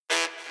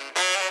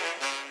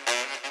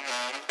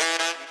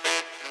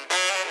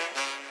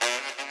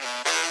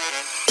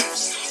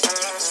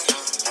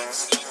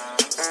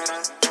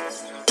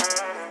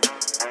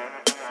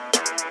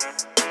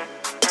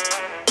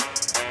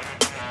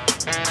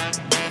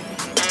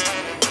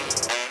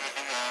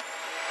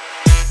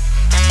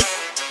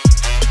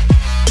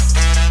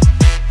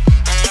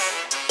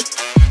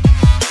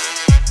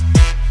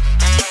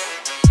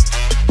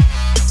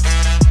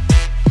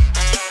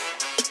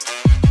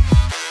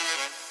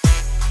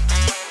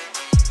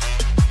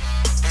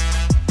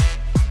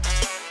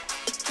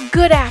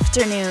Good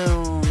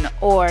afternoon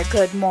or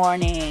good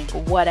morning,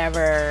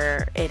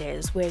 whatever it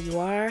is where you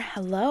are.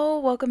 Hello,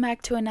 welcome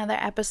back to another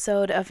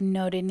episode of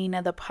Noted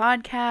Nina the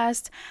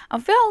podcast. I'm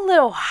feeling a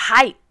little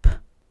hype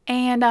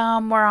and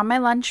we're on my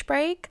lunch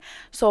break,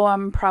 so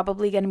I'm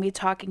probably going to be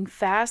talking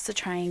fast to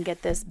try and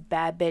get this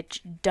bad bitch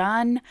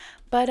done.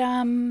 But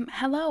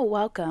hello,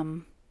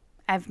 welcome.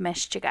 I've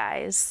missed you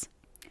guys.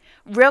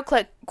 Real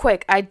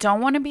quick, I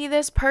don't want to be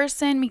this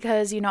person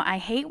because, I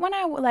hate when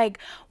I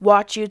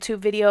watch YouTube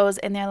videos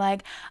and they're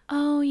like,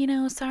 oh,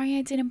 sorry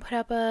I didn't put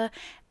up a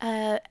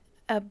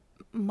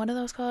what are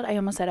those called? I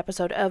almost said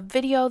episode, a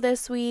video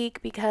this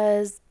week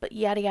because, but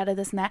yada yada,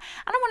 this and that.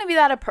 I don't want to be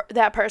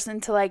that person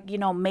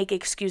to make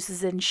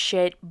excuses and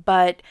shit,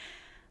 but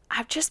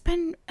I've just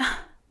been...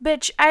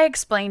 Bitch, I've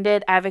explained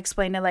it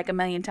like a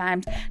million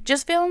times.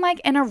 Just feeling like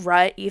in a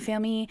rut, you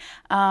feel me?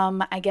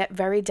 I get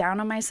very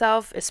down on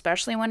myself,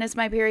 especially when it's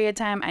my period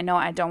time. I know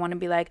I don't want to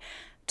be like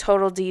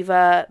total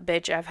diva.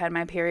 Bitch, I've had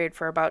my period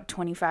for about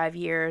 25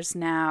 years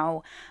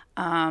now.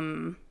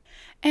 And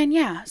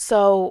yeah,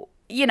 so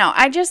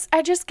I just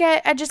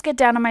get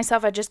down on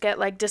myself. I just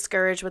get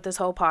discouraged with this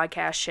whole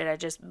podcast shit. I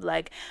just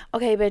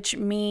okay, bitch,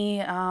 me,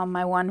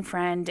 my one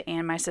friend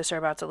and my sister are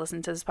about to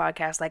listen to this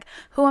podcast.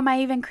 Who am I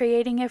even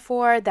creating it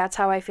for? That's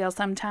how I feel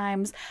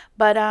sometimes.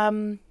 But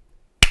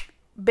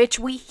bitch,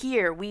 we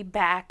here, we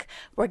back,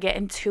 we're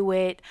getting to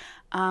it.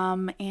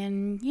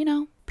 And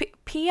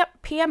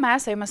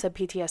PMS, I almost said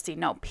PTSD.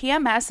 No,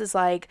 PMS is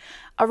like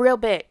a real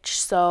bitch.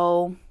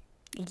 So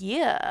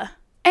yeah.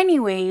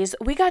 Anyways,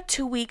 we got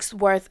 2 weeks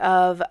worth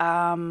of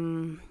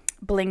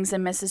blings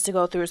and misses to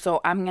go through, so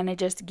I'm going to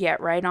just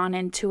get right on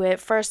into it.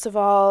 First of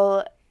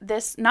all,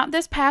 not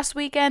this past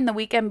weekend, the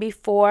weekend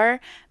before,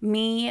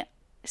 me,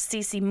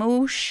 Cece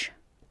Moosh,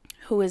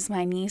 who is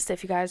my niece,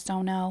 if you guys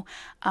don't know,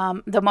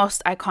 the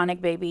most iconic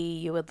baby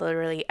you would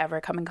literally ever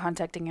come in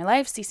contact in your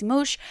life, Cece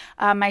Moosh,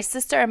 my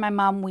sister and my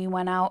mom, we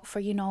went out for,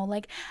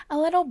 a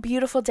little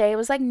beautiful day. It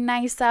was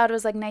nice out. It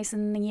was nice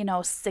and,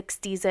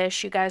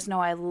 60s-ish. You guys know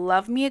I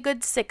love me a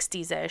good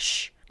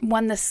 60s-ish.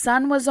 When the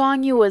sun was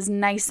on you, it was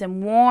nice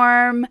and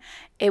warm.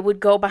 It would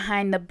go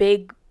behind the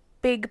big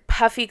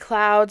puffy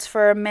clouds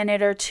for a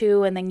minute or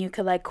two, and then you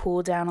could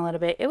cool down a little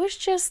bit. It was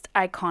just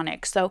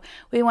iconic. So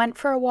we went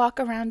for a walk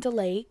around the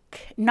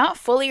lake, not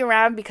fully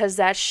around because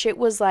that shit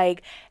was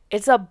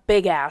it's a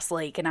big ass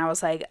lake, and I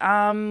was like,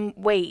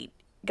 wait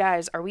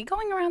guys, are we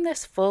going around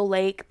this full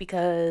lake?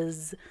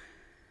 Because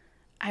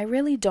I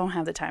really don't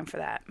have the time for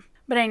that.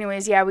 But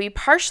anyways, yeah, we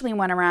partially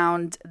went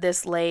around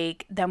this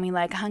lake. Then we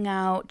hung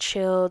out,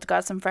 chilled,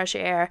 got some fresh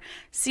air.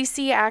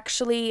 Cece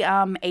actually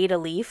ate a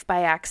leaf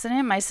by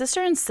accident. My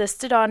sister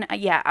insisted on,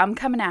 I'm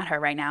coming at her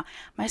right now.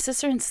 My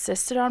sister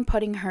insisted on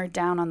putting her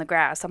down on the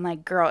grass. I'm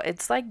like, girl,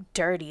 it's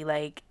dirty.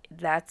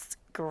 That's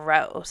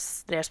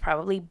gross. There's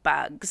probably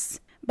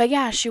bugs. But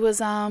yeah, she was,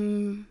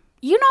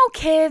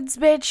 kids,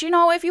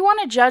 bitch, if you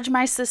want to judge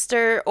my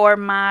sister or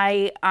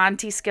my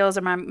auntie skills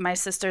or my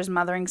sister's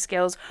mothering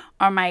skills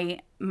or my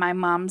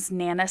mom's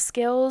nana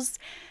skills,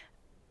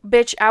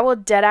 bitch, I will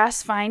dead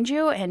ass find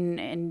you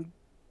and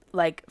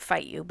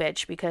fight you,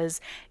 bitch, because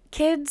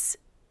kids,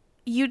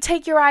 you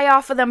take your eye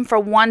off of them for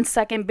 1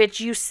 second, bitch,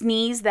 you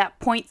sneeze, that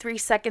 0.3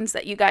 seconds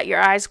that you got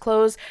your eyes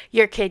closed,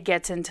 your kid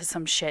gets into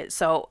some shit.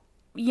 So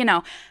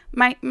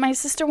my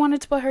sister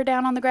wanted to put her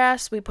down on the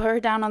grass. We put her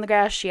down on the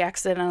grass. She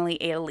accidentally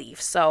ate a leaf.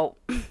 So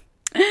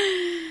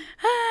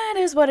it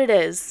is what it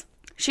is.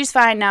 She's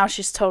fine now.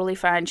 She's totally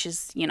fine.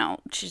 She's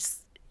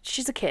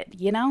a kid,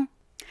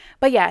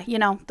 But yeah,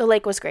 the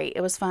lake was great.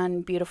 It was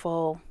fun,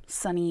 beautiful,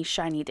 sunny,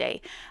 shiny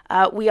day.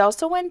 We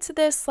also went to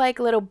this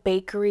little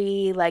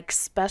bakery,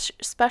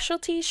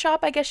 specialty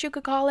shop, I guess you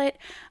could call it.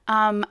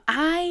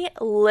 I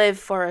live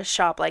for a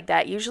shop like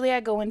that. Usually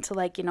I go into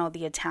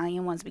the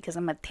Italian ones because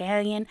I'm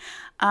Italian.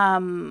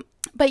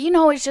 But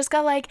it's just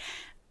got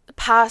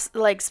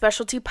pasta,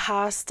 specialty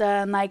pasta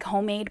and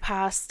homemade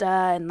pasta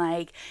and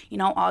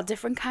all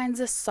different kinds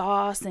of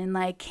sauce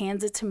and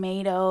cans of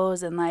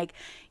tomatoes and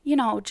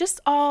just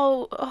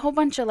all a whole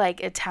bunch of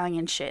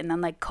Italian shit and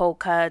then cold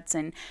cuts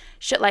and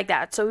shit like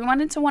that. So we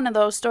went into one of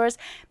those stores.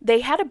 They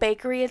had a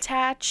bakery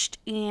attached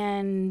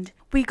and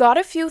we got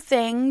a few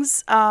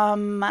things.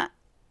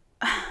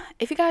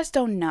 If you guys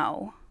don't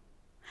know,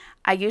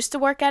 I used to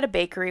work at a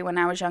bakery when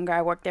I was younger.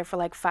 I worked there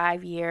for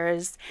 5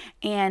 years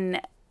and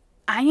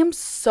I am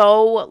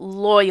so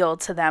loyal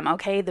to them,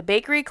 okay? The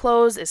bakery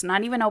closed. It's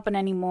not even open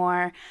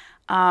anymore.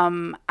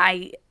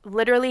 I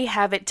literally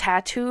have it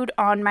tattooed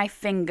on my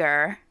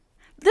finger.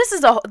 This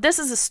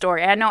is a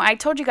story. I know I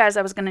told you guys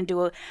I was going to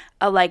do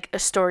a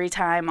story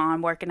time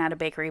on working at a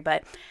bakery,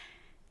 but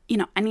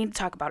I need to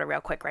talk about it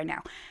real quick right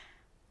now.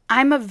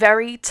 I'm a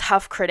very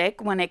tough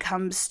critic when it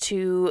comes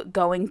to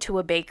going to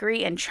a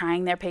bakery and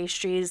trying their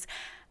pastries.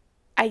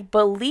 I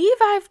believe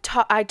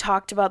I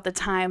talked about the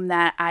time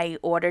that I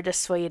ordered a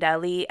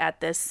sfogliatelle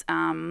at this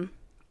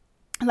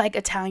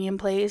Italian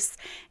place,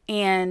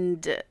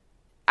 and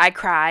I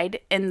cried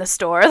in the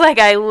store. Like,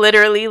 I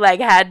literally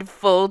like had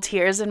full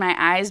tears in my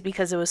eyes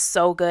because it was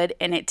so good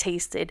and it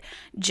tasted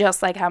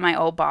just like how my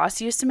old boss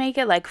used to make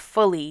it. Like,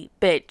 fully,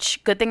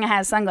 bitch. Good thing I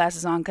had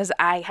sunglasses on because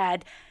I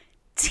had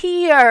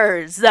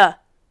tears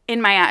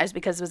in my eyes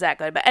because it was that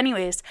good. But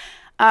anyways,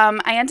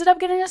 I ended up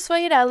getting a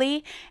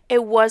sfogliatelle.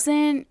 It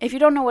wasn't, if you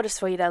don't know what a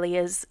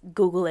sfogliatelle is,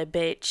 Google it,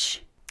 bitch.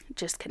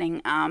 Just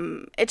kidding.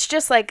 It's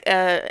just like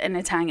an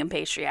Italian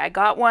pastry. I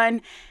got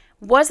one.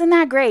 Wasn't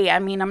that great. I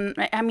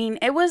mean,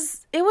 it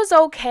was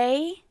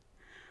okay,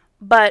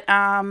 but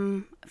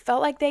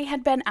felt like they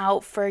had been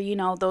out for,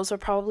 those were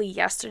probably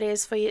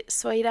yesterday's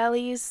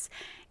sfogliatellis,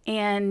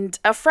 and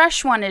a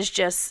fresh one is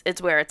just, it's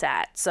where it's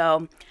at.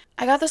 So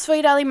I got the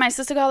sfogliatelle. My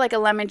sister got like a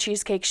lemon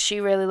cheesecake. She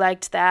really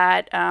liked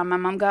that. My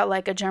mom got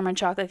like a German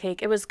chocolate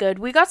cake. It was good.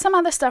 We got some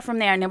other stuff from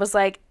there, and it was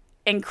like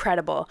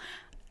incredible.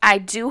 I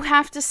do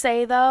have to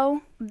say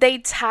though, they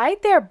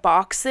tied their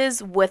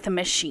boxes with a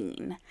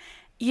machine.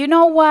 You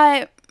know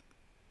what?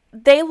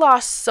 They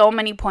lost so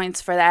many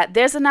points for that.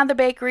 There's another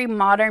bakery,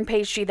 Modern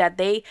Pastry, that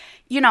they,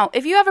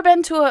 if you ever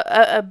been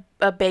to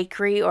a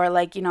bakery, or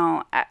like,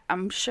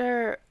 I'm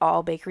sure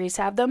all bakeries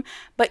have them,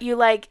 but you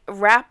like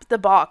wrap the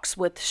box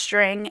with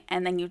string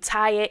and then you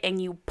tie it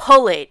and you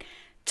pull it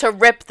to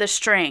rip the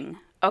string,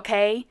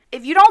 okay?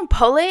 If you don't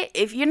pull it,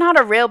 if you're not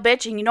a real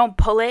bitch and you don't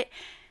pull it,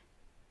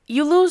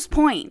 you lose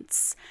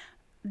points.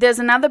 There's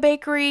another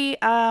bakery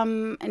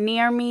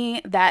near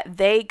me that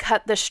they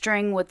cut the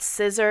string with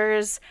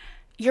scissors.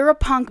 You're a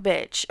punk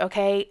bitch,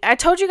 okay? I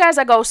told you guys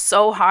I go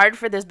so hard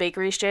for this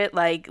bakery shit.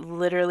 Like,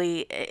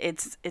 literally,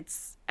 it's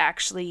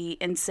actually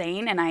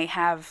insane, and I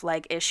have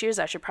like issues.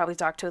 I should probably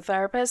talk to a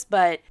therapist.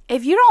 But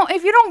if you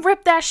don't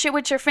rip that shit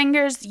with your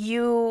fingers,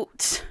 you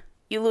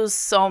lose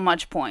so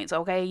much points,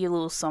 okay? You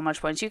lose so much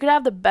points. You could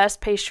have the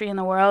best pastry in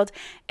the world.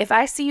 If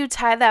I see you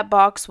tie that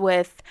box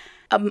with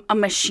a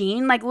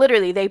machine, like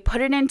literally they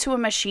put it into a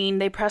machine,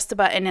 they pressed a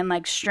button and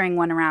like string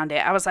went around it.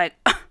 I was like,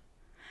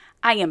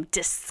 I am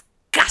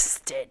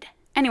disgusted.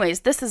 Anyways,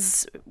 this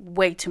is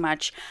way too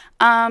much.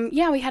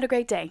 Yeah, we had a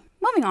great day.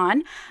 Moving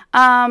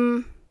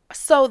on.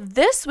 So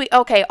this week,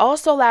 okay,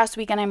 also last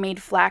weekend I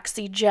made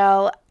flaxseed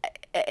gel.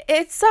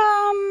 It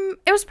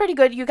was pretty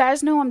good. You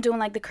guys know I'm doing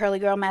like the curly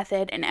girl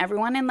method, and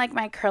everyone in like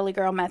my curly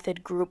girl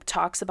method group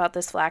talks about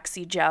this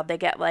flaxseed gel. They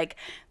get like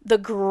the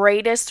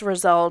greatest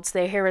results.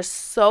 Their hair is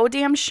so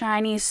damn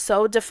shiny,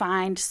 so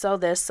defined, so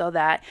this, so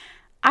that.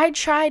 I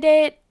tried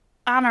it.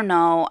 I don't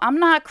know. I'm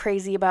not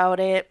crazy about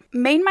it.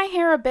 Made my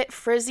hair a bit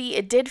frizzy.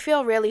 It did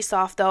feel really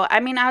soft though.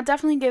 I mean, I'll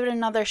definitely give it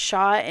another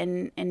shot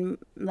and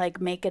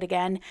like make it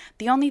again.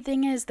 The only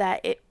thing is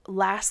that it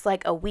lasts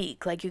like a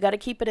week. Like, you got to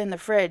keep it in the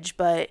fridge,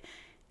 but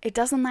it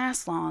doesn't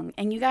last long.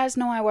 And you guys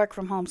know I work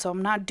from home, so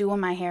I'm not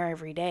doing my hair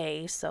every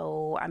day.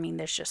 So, I mean,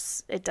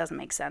 it doesn't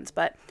make sense.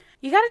 But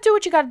you got to do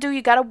what you got to do.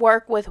 You got to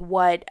work with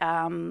what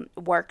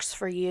works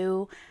for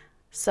you.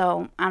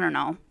 So, I don't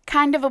know.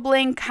 Kind of a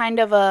bling, kind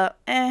of a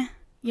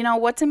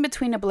what's in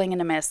between a bling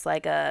and a miss?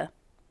 Like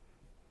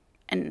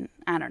and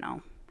I don't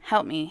know.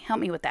 Help me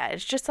with that.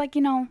 It's just like,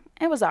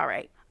 it was all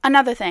right.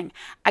 Another thing,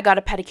 I got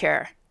a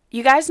pedicure.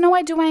 You guys know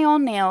I do my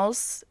own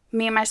nails.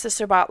 Me and my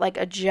sister bought like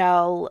a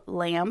gel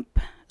lamp.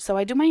 So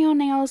I do my own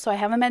nails. So I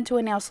haven't been to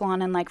a nail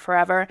salon in like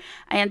forever.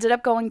 I ended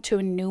up going to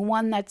a new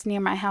one that's near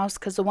my house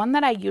because the one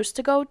that I used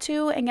to go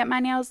to and get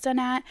my nails done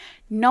at,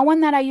 no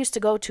one that I used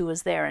to go to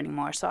is there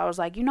anymore. So I was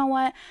like, you know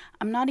what?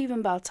 I'm not even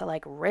about to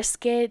like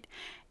risk it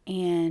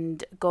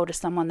and go to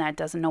someone that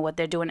doesn't know what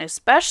they're doing,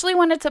 especially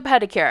when it's a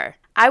pedicure.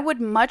 I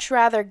would much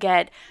rather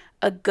get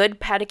a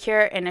good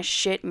pedicure and a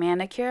shit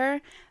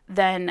manicure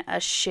than a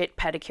shit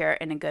pedicure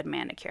and a good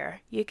manicure.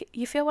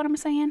 You feel what I'm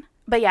saying?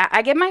 But yeah,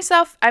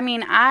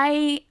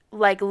 I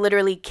like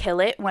literally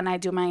kill it when I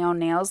do my own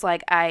nails.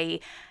 Like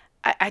I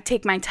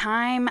take my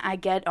time. I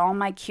get all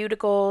my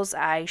cuticles.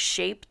 I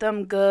shape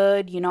them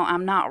good.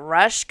 I'm not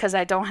rushed because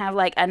I don't have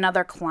like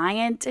another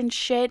client and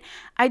shit.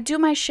 I do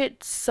my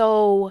shit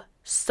so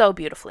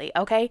beautifully,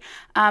 okay?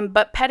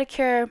 But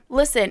pedicure,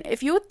 listen,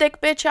 if you a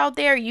thick bitch out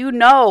there,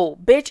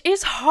 bitch,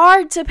 it's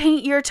hard to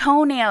paint your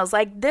toenails.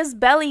 Like, this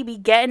belly be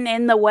getting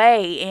in the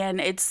way, and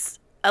it's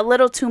a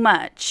little too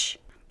much.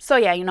 So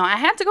yeah, I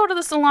had to go to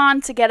the salon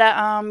to get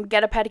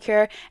a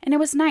pedicure, and it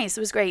was nice. It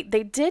was great.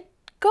 They did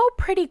go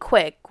pretty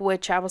quick,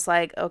 which I was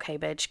like, okay,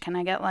 bitch, can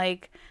I get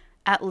like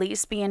at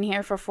least be in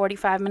here for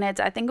 45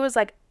 minutes? I think it was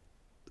like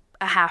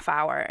a half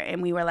hour,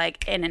 and we were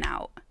like in and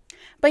out.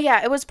 But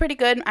yeah, it was pretty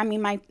good. I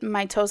mean,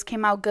 my toes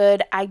came out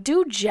good. I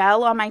do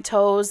gel on my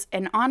toes,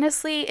 and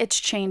honestly, it's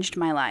changed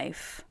my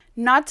life.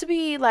 Not to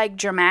be like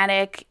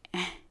dramatic.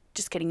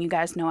 Just kidding. You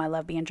guys know I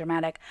love being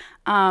dramatic.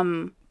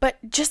 But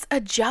just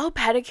a gel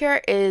pedicure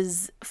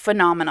is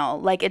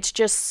phenomenal. Like, it's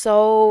just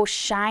so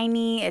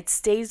shiny. It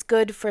stays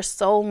good for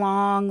so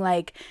long.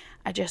 Like,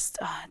 it's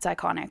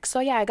iconic. So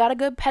yeah, I got a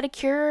good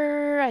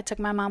pedicure. I took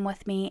my mom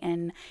with me,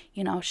 and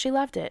she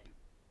loved it.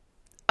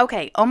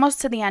 Okay,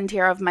 almost to the end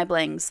here of my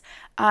blings.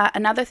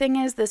 Another thing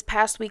is this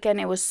past weekend,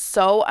 it was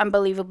so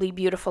unbelievably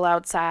beautiful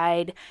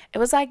outside. It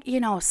was like,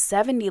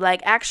 70,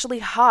 like actually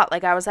hot.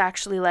 Like I was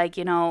actually like,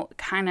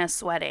 kind of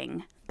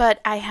sweating.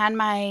 But I had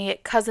my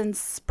cousin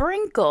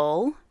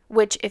Sprinkle,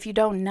 which if you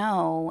don't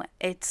know,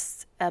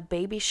 it's a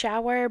baby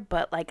shower,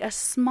 but like a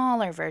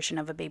smaller version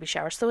of a baby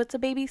shower. So it's a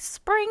baby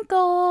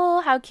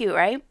sprinkle. How cute,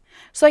 right?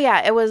 So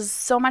yeah, it was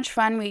so much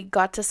fun. We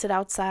got to sit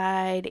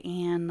outside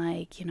and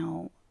like,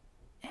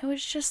 it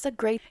was just a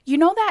great,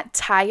 that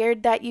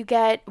tired that you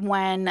get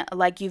when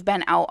like you've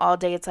been out all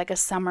day. It's like a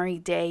summery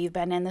day. You've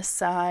been in the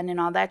sun and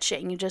all that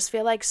shit. And you just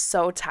feel like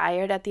so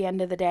tired at the end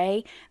of the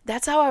day.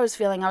 That's how I was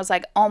feeling. I was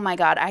like, oh my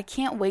God, I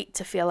can't wait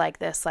to feel like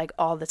this like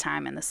all the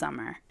time in the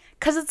summer.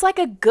 Cause it's like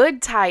a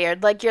good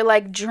tired. Like you're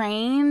like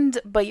drained,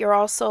 but you're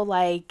also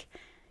like,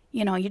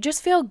 you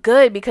just feel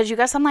good because you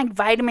got some like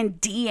vitamin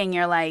D in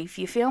your life.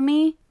 You feel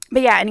me?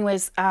 But yeah,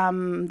 anyways,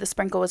 the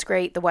sprinkle was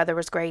great. The weather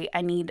was great.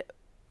 I need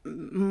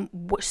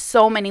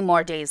so many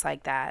more days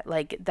like that.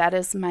 Like that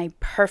is my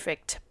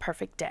perfect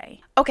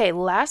day. Okay,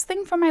 last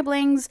thing for my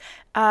blings.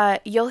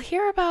 You'll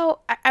hear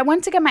about, I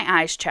went to get my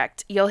eyes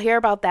checked. You'll hear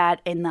about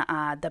that in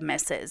the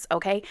misses,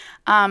 okay?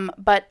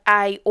 But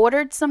I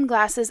ordered some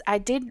glasses.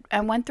 I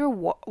went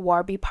through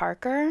Warby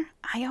Parker.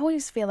 I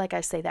always feel like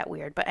I say that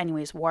weird, but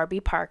anyways, Warby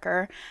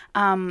Parker.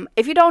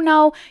 If you don't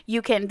know,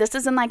 you can, this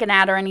isn't like an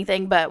ad or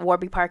anything, but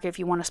Warby Parker, if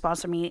you want to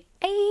sponsor me,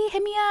 hey,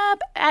 hit me up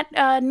at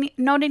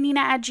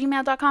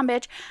notanina@gmail.com,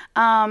 bitch.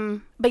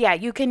 But yeah,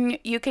 you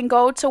can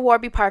go to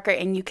Warby Parker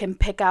and you can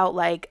pick out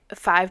like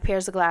 5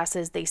 pairs of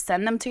glasses. They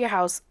send them to your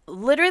house.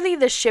 Literally,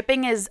 the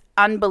shipping is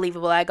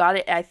unbelievable. I got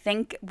it, I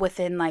think,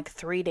 within like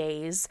 3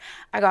 days.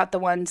 I got the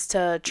ones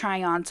to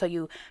try on. So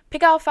you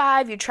pick out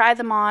 5, you try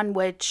them on,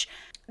 which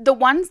the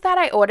ones that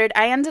I ordered,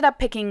 I ended up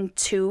picking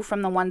 2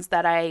 from the ones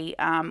that I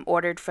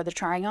ordered for the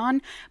try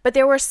on. But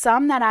there were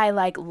some that I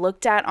like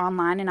looked at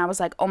online and I was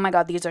like, oh my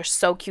God, these are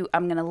so cute.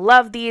 I'm going to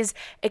love these,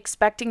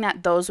 expecting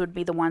that those would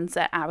be the ones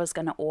that I was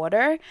going to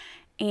order.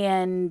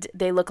 And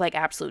they look like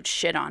absolute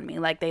shit on me.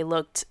 Like they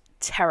looked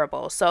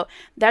terrible. So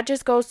that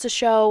just goes to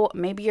show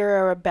maybe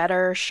you're a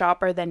better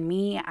shopper than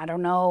me. I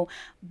don't know.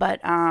 But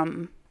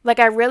like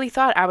I really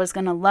thought I was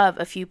going to love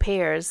a few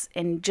pairs,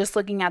 and just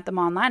looking at them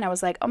online, I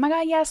was like, oh my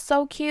God, yes,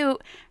 so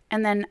cute.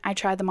 And then I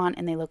tried them on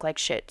and they look like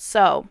shit.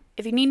 So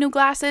if you need new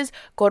glasses,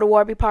 go to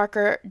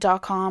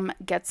warbyparker.com,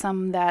 get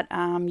some that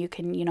you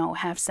can,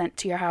 have sent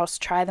to your house,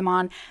 try them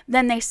on.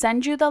 Then they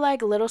send you the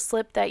like little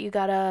slip that you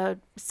gotta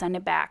send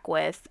it back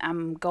with.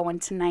 I'm going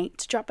tonight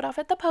to drop it off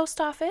at the post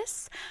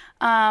office.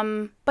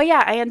 But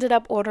yeah, I ended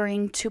up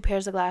ordering 2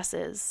 pairs of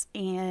glasses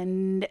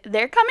and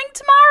they're coming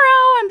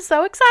tomorrow. I'm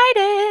so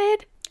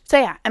excited. So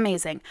yeah,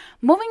 amazing.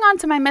 Moving on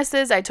to my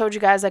misses, I told you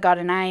guys I got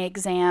an eye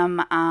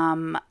exam.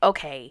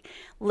 Okay,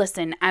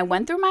 listen, I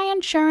went through my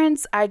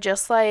insurance. I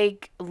just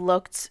like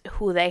looked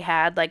who they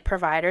had, like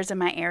providers in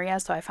my area.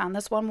 So I found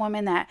this one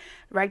woman that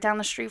right down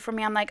the street from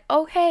me. I'm like,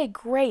 okay,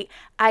 great.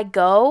 I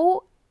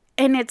go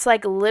and it's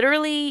like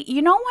literally,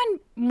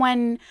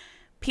 when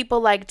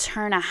people like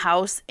turn a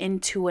house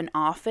into an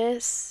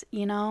office,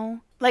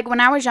 Like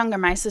when I was younger,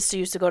 my sister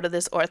used to go to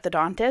this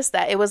orthodontist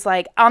that it was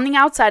like on the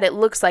outside, it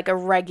looks like a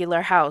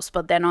regular house,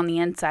 but then on the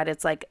inside,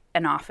 it's like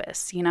an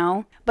office,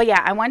 But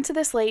yeah, I went to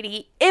this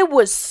lady. It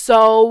was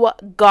so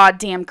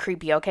goddamn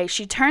creepy, okay?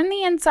 She turned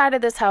the inside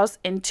of this house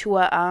into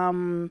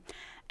an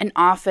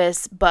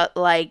office, but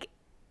like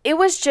it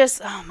was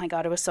just, oh my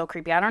God, it was so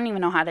creepy. I don't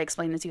even know how to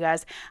explain it to you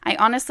guys. I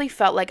honestly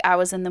felt like I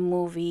was in the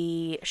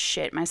movie,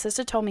 shit, my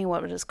sister told me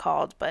what it was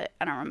called, but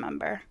I don't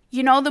remember.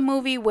 You know the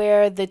movie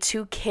where the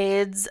 2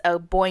 kids, a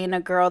boy and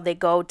a girl, they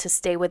go to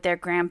stay with their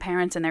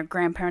grandparents and their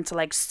grandparents are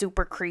like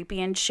super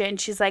creepy and shit.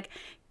 And she's like,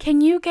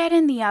 can you get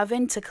in the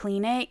oven to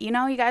clean it? You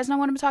guys know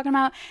what I'm talking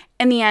about?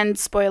 In the end,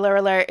 spoiler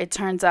alert, it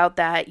turns out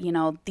that,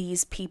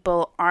 these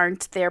people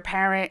aren't their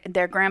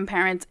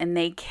grandparents, and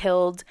they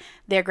killed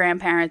their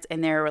grandparents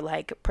and they were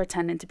like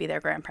pretending to be their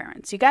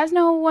grandparents. You guys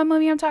know what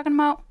movie I'm talking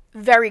about?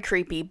 Very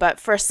creepy,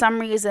 but for some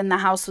reason the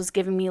house was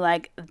giving me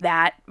like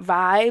that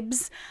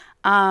vibes.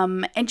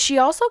 And she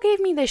also gave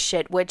me this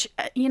shit, which,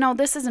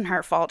 this isn't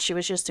her fault. She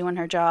was just doing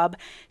her job.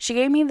 She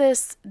gave me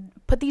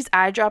put these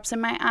eye drops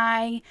in my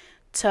eye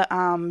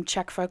to,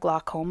 check for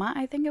glaucoma,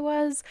 I think it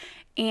was.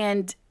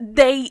 And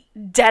they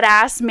dead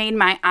ass made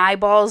my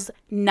eyeballs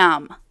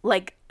numb.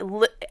 Like,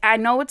 I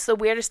know it's the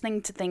weirdest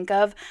thing to think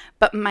of,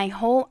 but my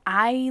whole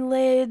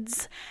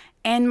eyelids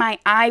and my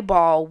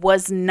eyeball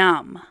was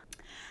numb.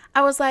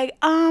 I was like,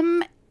 are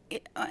my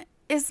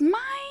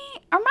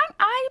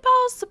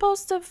eyeballs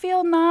supposed to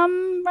feel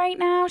numb right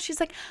now? She's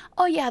like,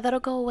 oh yeah, that'll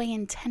go away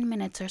in 10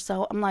 minutes or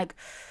so. I'm like,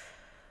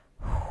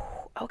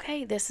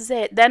 okay, this is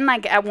it. Then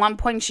like at one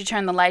point she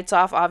turned the lights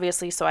off,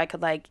 obviously, so I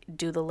could like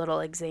do the little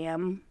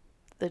exam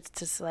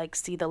to like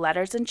see the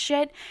letters and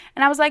shit.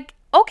 And I was like,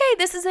 okay,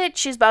 this is it.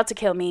 She's about to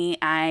kill me.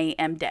 I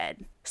am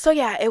dead. So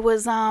yeah, it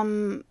was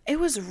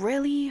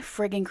really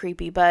friggin'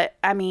 creepy, but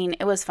I mean,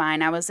 it was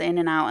fine. I was in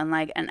and out in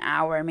like an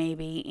hour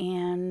maybe,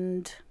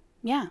 and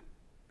yeah.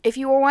 If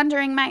you were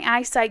wondering, my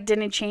eyesight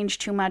didn't change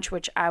too much,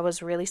 which I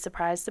was really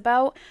surprised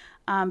about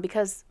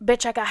because,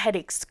 bitch, I got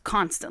headaches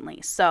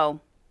constantly. So,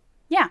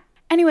 yeah.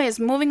 Anyways,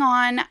 moving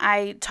on,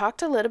 I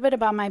talked a little bit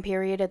about my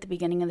period at the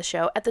beginning of the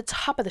show, at the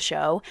top of the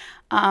show.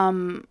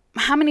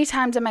 How many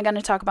times am I going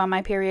to talk about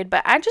my period?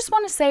 But I just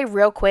want to say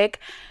real quick,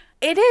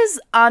 it is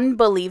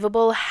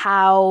unbelievable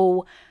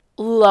how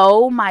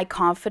low my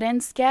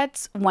confidence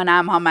gets when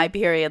I'm on my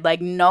period. Like,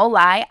 no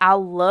lie,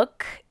 I'll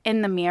look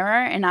in the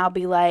mirror and I'll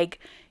be like,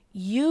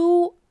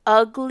 you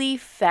ugly,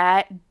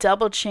 fat,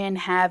 double chin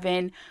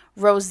having,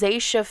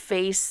 rosacea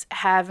face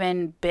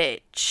having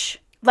bitch.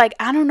 Like,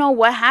 I don't know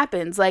what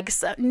happens. Like,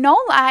 so, no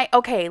lie.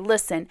 Okay,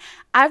 listen,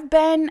 I'm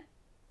just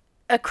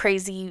a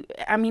crazy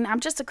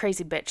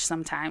bitch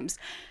sometimes.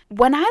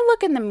 When I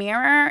look in the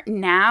mirror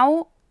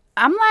now,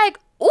 I'm like,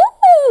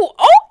 ooh,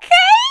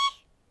 okay.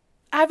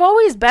 I've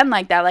always been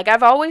like that. Like,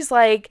 I've always,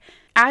 like,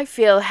 I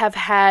feel have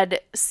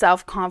had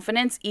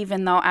self-confidence,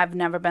 even though I've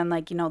never been,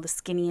 like, the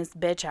skinniest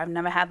bitch. I've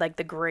never had, like,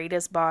 the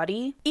greatest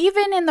body.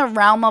 Even in the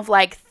realm of,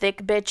 like,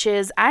 thick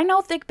bitches, I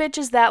know thick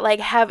bitches that, like,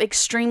 have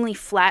extremely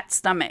flat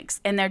stomachs,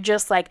 and they're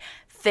just, like,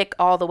 thick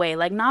all the way.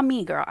 Like, not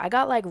me, girl. I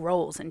got, like,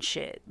 rolls and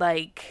shit.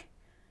 Like,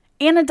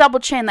 and a double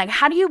chin. Like,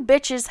 how do you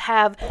bitches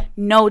have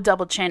no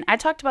double chin? I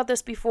talked about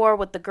this before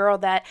with the girl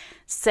that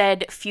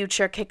said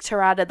Future kicked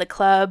her out of the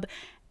club,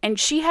 and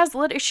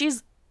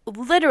she's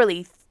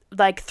literally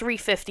like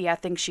 350, I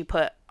think she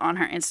put on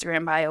her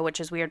Instagram bio,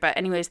 which is weird. But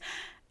anyways,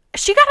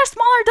 she got a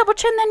smaller double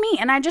chin than me,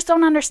 and I just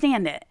don't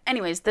understand it.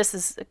 Anyways, this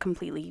is a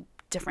completely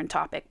different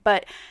topic.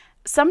 But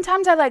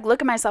sometimes I, like,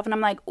 look at myself and I'm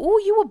like, ooh,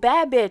 you a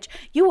bad bitch.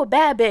 You a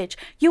bad bitch.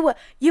 You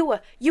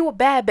a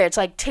bad bitch.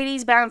 Like,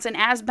 titties bouncing,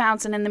 ass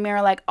bouncing in the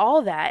mirror, like,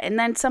 all that. And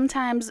then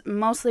sometimes,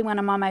 mostly when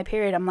I'm on my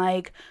period, I'm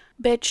like,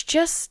 bitch,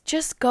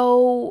 just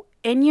go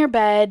in your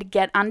bed,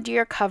 get under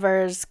your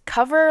covers,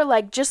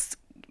 just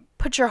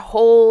put your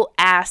whole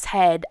ass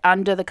head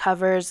under the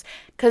covers,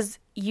 because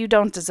you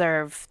don't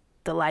deserve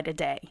the light of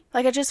day.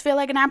 Like, I just feel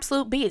like an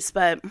absolute beast.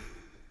 But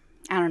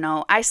I don't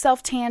know. I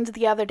self-tanned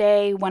the other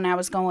day when I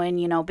was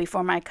going,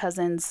 before my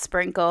cousin's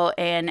sprinkle,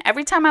 and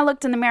every time I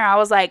looked in the mirror, I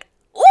was like,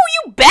 ooh,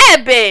 you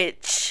bad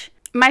bitch.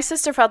 My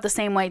sister felt the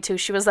same way too.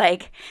 She was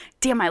like,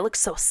 damn, I look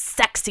so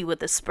sexy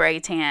with the spray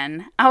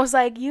tan. I was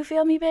like, you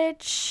feel me,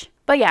 bitch?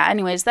 But yeah,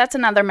 anyways, that's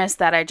another myth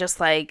that I just,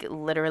 like,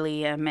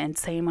 literally am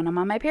insane when I'm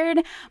on my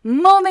period.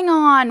 Moving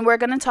on, we're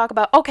going to talk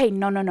about, okay,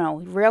 no,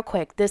 real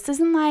quick. This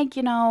isn't like,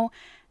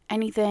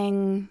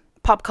 anything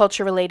pop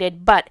culture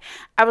related, but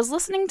I was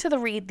listening to The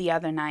Read the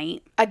other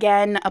night.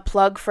 Again, a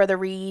plug for The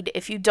Read.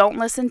 If you don't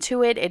listen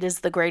to it, it is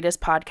the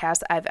greatest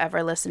podcast I've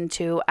ever listened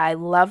to. I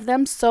love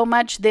them so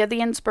much. They're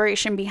the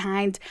inspiration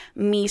behind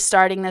me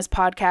starting this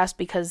podcast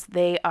because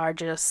they are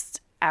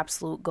just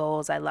absolute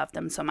goals. I love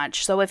them so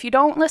much. So if you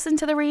don't listen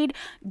to The Read,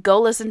 go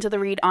listen to The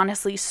Read.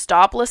 Honestly,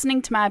 stop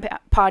listening to my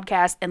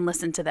podcast and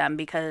listen to them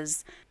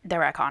because they're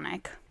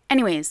iconic.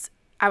 Anyways,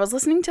 I was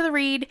listening to The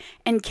Read,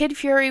 and Kid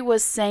Fury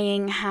was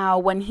saying how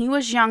when he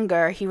was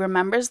younger, he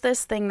remembers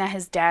this thing that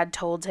his dad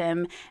told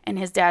him, and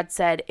his dad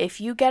said,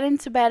 if you get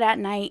into bed at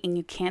night and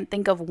you can't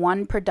think of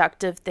one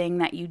productive thing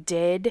that you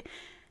did,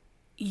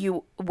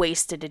 you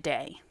wasted a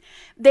day.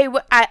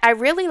 I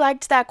really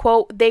liked that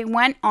quote. They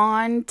went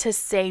on to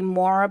say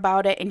more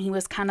about it, and he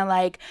was kind of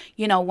like,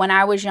 when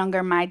I was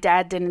younger, my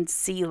dad didn't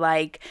see,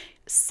 like,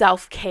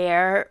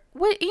 self-care.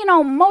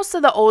 Most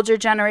of the older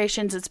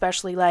generations,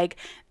 especially, like,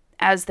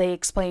 as they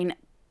explain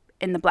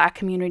in the Black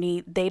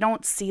community, they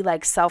don't see,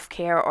 like,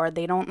 self-care, or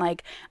they don't,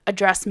 like,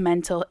 address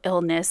mental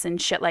illness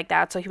and shit like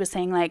that. So he was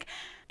saying, like,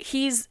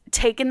 he's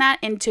taken that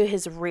into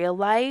his real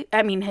life,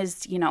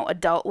 his,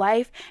 adult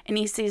life, and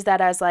he sees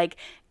that as, like,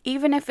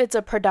 even if it's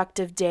a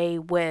productive day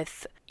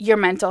with your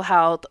mental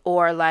health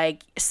or,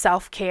 like,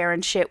 self-care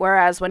and shit,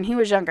 whereas when he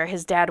was younger,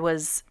 his dad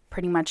was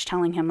pretty much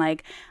telling him,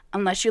 like,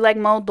 unless you, like,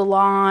 mowed the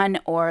lawn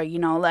or,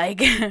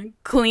 like,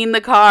 clean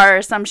the car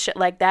or some shit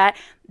like that,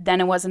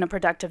 then it wasn't a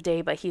productive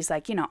day. But he's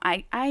like,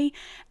 I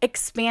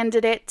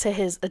expanded it to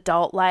his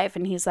adult life,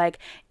 and he's like,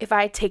 if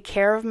I take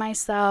care of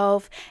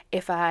myself,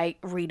 if I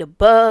read a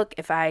book,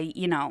 if I,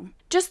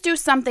 just do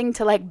something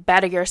to, like,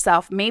 better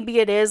yourself. Maybe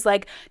it is,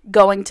 like,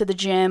 going to the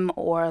gym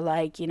or,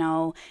 like,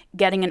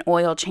 getting an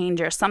oil change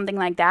or something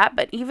like that.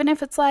 But even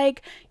if it's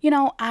like,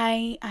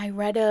 I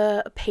read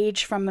a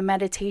page from a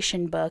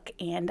meditation book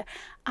and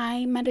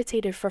I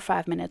meditated for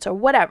 5 minutes or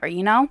whatever,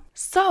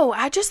 So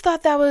I just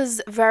thought that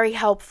was very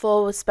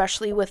helpful,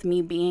 especially with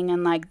me being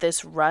in, like,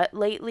 this rut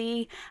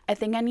lately. I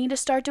think I need to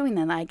start doing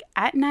that. Like,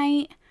 at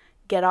night,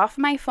 get off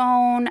my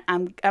phone.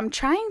 I'm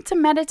trying to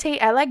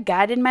meditate. I like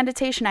guided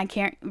meditation. I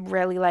can't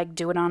really, like,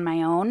 do it on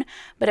my own.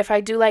 But if I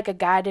do, like, a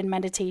guided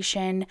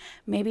meditation,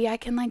 maybe I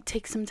can, like,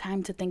 take some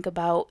time to think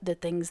about the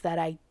things that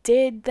I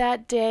did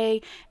that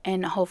day,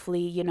 and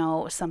hopefully,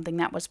 something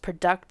that was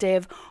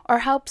productive or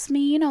helps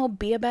me,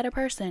 be a better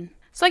person.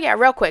 So yeah,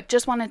 real quick,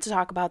 just wanted to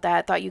talk about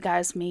that. Thought you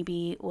guys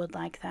maybe would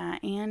like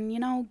that.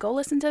 And, go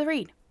listen to The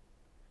Read.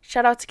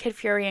 Shout out to Kid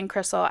Fury and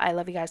Crystal. I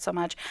love you guys so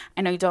much.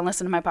 I know you don't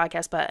listen to my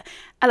podcast, but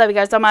I love you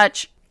guys so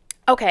much.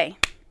 Okay.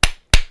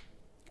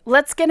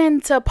 let's get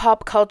into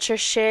pop culture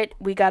shit.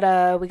 We got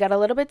a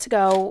little bit to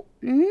go.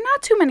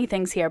 Not too many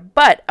things here,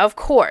 but of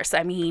course,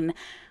 I mean,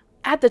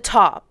 at the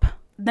top,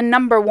 the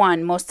number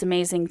one most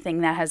amazing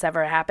thing that has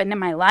ever happened in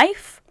my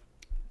life,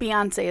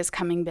 Beyonce is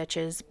coming,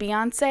 bitches.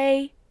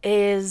 Beyonce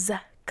is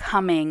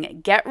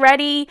coming. Get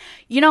ready.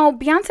 You know,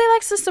 Beyonce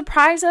likes to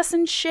surprise us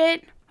and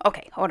shit.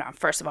 Okay, hold on.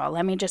 First of all,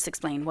 let me just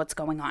explain what's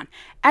going on.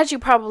 As you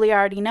probably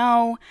already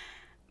know,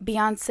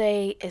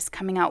 Beyonce is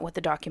coming out with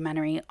a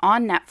documentary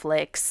on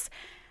Netflix.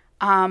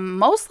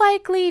 Most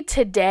likely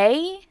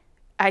today.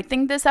 I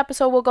think this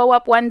episode will go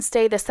up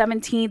Wednesday the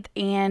 17th,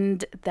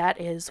 and that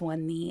is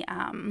when the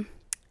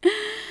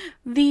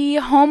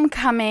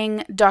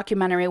Homecoming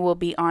documentary will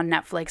be on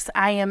Netflix.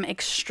 I am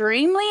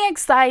extremely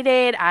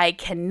excited. I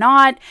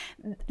cannot.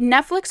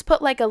 Netflix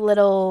put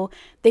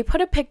they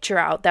put a picture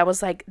out that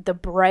was like the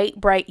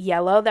bright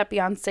yellow that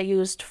Beyonce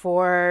used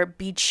for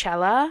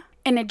Beachella.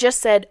 And it just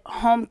said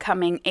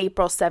Homecoming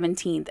April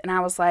 17th. And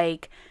I was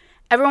like,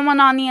 everyone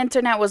on the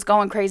internet was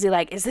going crazy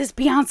like, is this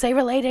Beyonce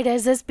related?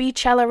 Is this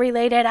Beachella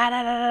related?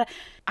 I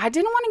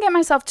didn't want to get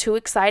myself too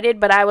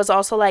excited, but I was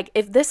also like,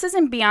 if this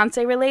isn't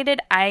Beyonce related,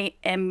 I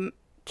am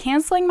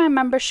canceling my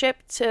membership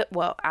to,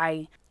 well,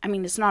 I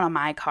mean, it's not on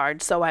my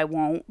card, so I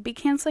won't be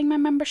canceling my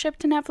membership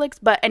to Netflix.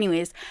 But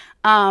anyways,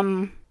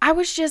 I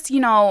was just,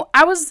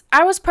 I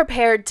was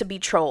prepared to be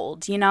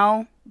trolled,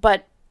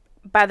 but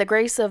by the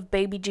grace of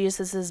baby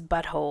Jesus's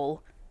butthole.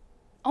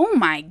 Oh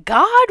my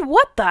God,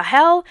 what the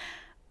hell?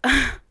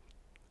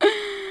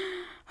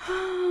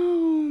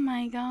 Oh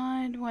my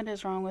God, what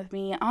is wrong with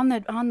me? On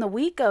the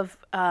week of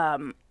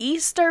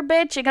Easter,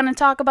 bitch, you're gonna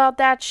talk about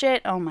that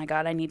shit? Oh my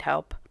God, I need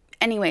help.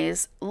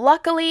 Anyways,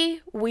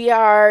 luckily we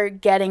are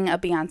getting a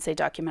Beyonce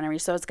documentary,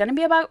 so it's gonna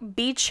be about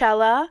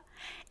Beachella.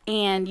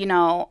 And,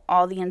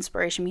 all the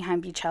inspiration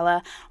behind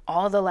Beachella,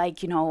 all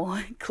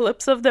the,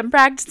 clips of them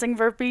practicing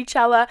for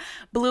Beachella,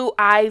 Blue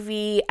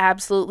Ivy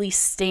absolutely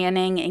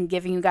standing and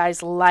giving you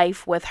guys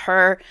life with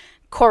her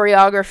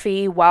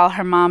choreography while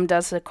her mom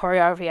does the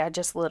choreography. I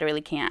just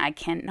literally can't. I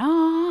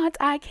cannot.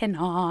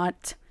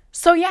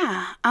 So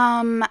yeah,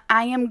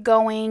 I am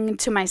going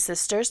to my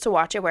sister's to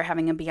watch it. We're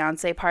having a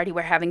Beyonce party.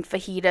 We're having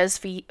fajitas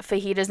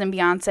and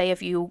Beyonce.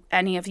 If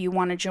any of you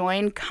want to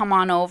join, come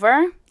on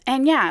over.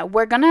 And yeah,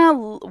 we're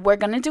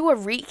gonna do a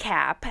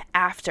recap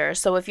after.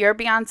 So if you're a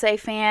Beyonce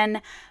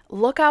fan,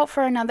 look out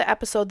for another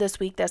episode this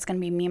week. That's gonna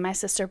be me and my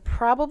sister,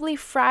 probably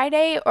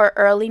Friday or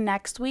early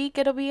next week.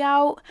 It'll be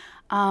out.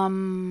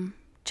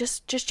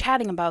 Just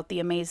chatting about the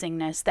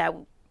amazingness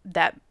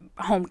that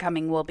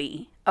Homecoming will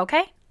be.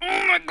 Okay.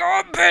 Oh my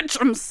God, bitch!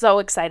 I'm so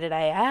excited.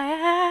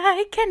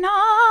 I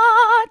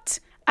cannot.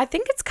 I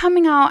think it's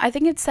coming out. I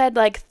think it said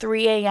like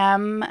 3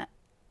 a.m.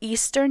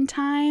 Eastern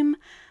time.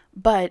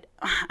 But,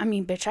 I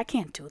mean, bitch, I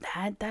can't do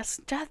that. That's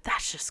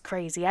just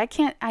crazy. I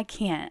can't.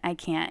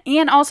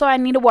 And also, I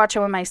need to watch it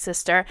with my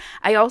sister.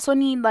 I also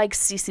need,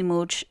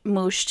 Cece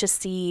Moosh to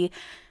see,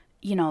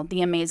 the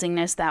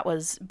amazingness that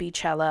was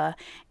Beachella.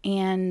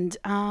 And,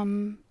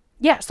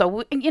 yeah,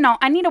 so,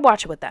 I need to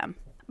watch it with them.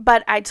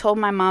 But I told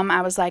my mom,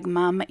 I was like,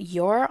 Mom,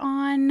 you're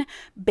on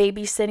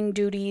babysitting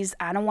duties.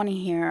 I don't want to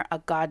hear a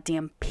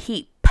goddamn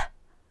peep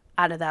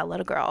out of that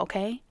little girl,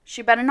 okay?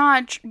 She better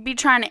not be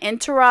trying to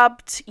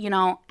interrupt,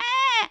 I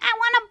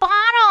want a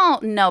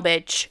bottle. No,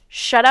 bitch.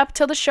 Shut up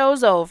till the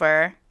show's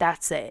over.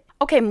 That's it.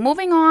 Okay,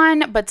 moving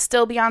on, but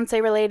still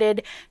Beyonce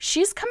related.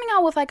 She's coming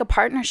out with a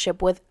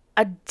partnership with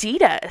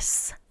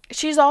Adidas.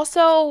 She's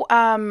also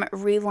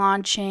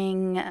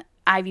relaunching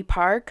Ivy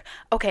Park.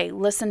 Okay,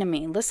 listen to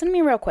me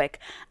real quick.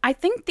 I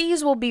think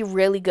these will be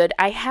really good.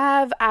 I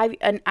have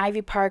an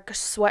Ivy Park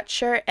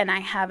sweatshirt and I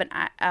have an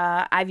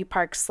Ivy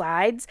Park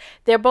slides.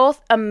 They're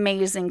both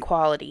amazing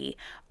quality.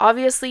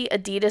 Obviously,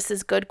 Adidas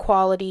is good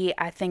quality.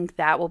 I think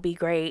that will be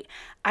great.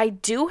 I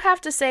do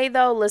have to say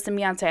though, listen,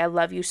 Beyonce, I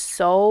love you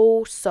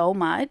so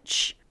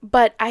much.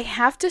 But I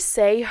have to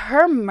say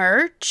her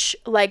merch,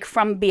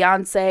 from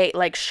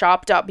Beyonce,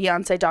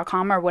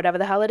 shop.beyonce.com or whatever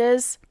the hell it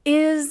is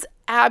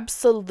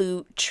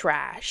absolute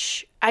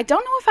trash. I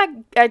don't know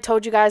if I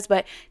told you guys,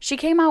 but she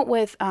came out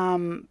with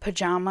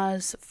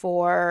pajamas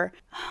for,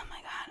 oh my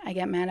God, I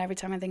get mad every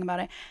time I think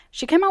about it.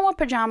 She came out with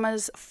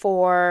pajamas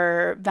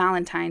for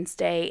Valentine's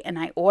Day and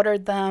I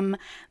ordered them.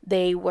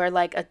 They were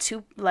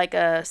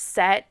a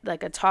set,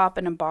 a top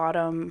and a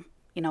bottom,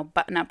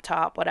 button up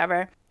top,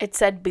 whatever. It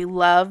said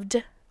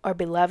beloved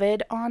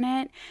on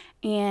it.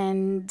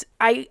 And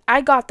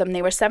I got them.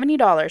 They were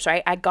 $70,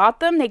 right? I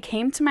got them. They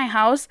came to my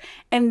house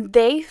and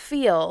they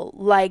feel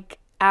like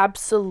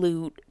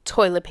absolute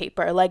toilet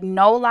paper.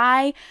 No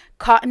lie,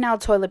 Cottonelle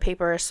toilet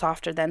paper is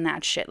softer than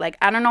that shit.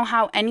 I don't know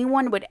how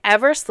anyone would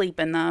ever sleep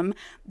in them.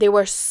 They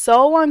were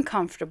so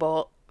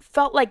uncomfortable.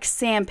 Felt like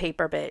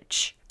sandpaper,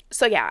 bitch.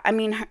 So yeah, I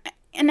mean,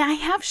 and I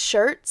have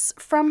shirts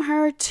from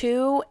her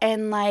too.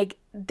 And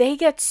they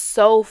get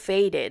so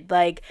faded.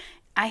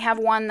 I have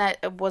one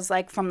that was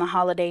like from the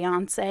Holiday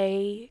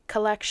Yonsei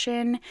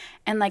collection,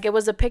 and like it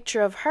was a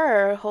picture of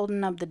her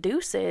holding up the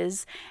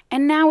deuces,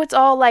 and now it's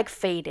all like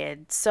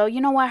faded. So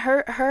you know what,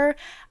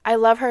 I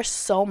love her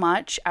so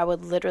much. I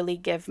would literally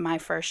give my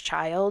first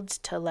child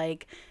to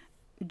like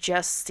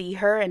just see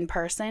her in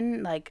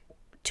person, like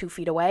 2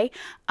 feet away.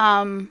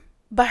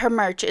 But her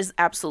merch is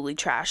absolutely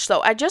trash.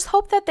 So I just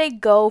hope that they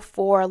go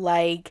for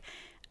like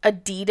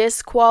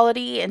Adidas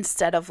quality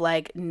instead of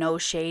like no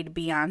shade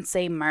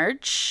Beyonce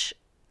merch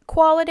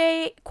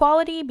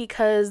quality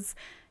because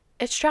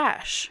it's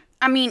trash.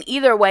 I mean,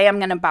 either way, I'm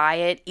gonna buy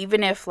it.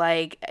 Even if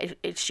like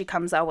if she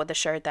comes out with a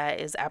shirt that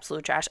is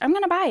absolute trash, I'm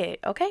gonna buy it.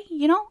 Okay,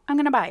 I'm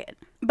gonna buy it.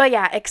 But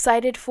yeah,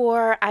 excited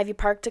for Ivy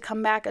Park to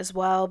come back as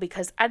well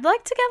because I'd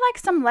like to get like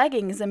some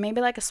leggings and maybe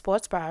like a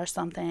sports bra or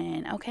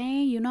something.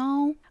 Okay,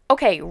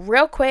 Okay,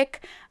 real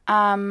quick,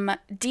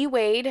 D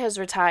Wade has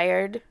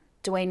retired.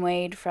 Dwayne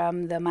Wade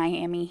from the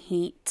Miami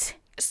Heat.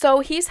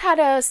 So he's had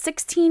a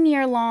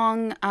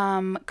 16-year-long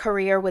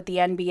career with the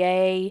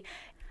NBA.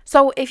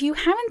 So if you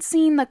haven't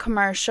seen the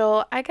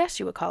commercial, I guess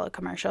you would call it a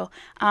commercial.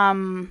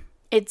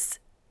 It's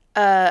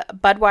a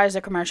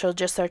Budweiser commercial.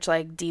 Just search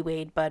like D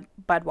Wade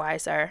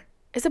Budweiser.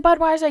 Is it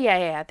Budweiser?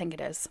 Yeah, I think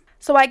it is.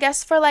 So I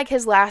guess for like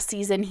his last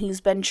season,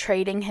 he's been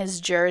trading his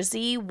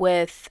jersey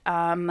with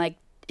like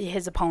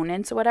his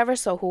opponents or whatever.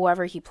 So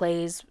whoever he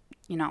plays,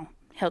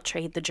 he'll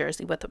trade the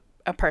jersey with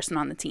a person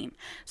on the team.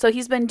 So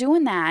he's been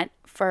doing that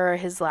for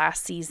his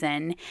last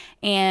season,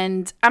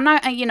 and I'm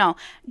not,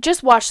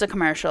 just watch the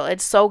commercial.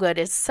 It's so good.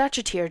 It's such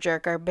a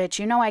tearjerker, bitch.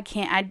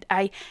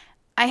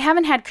 I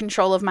haven't had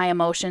control of my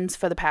emotions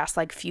for the past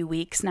like few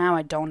weeks now.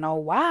 I don't know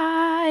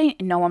why.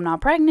 No, I'm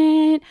not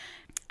pregnant.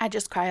 I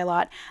just cry a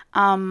lot.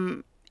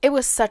 It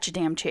was such a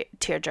damn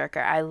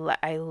tearjerker.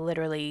 I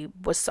literally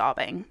was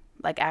sobbing,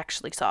 like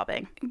actually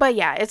sobbing. But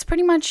yeah, it's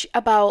pretty much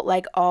about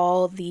like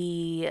all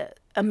the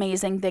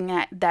amazing thing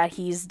that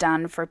he's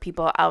done for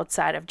people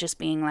outside of just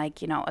being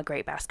like, a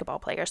great basketball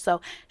player.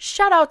 So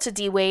shout out to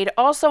D Wade.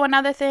 Also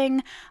another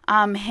thing,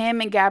 him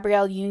and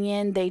Gabrielle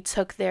Union, they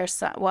took their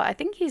son, well, I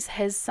think he's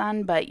his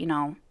son, but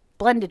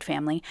blended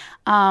family.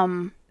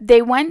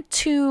 They went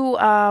to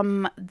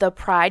the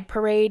Pride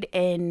Parade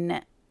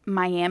in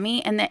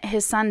Miami, and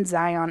his son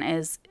Zion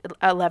is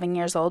 11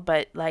 years old,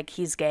 but like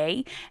he's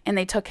gay, and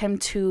they took him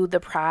to the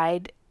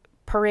Pride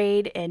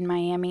Parade in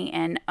Miami,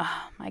 and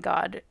oh my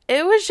god,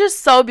 it was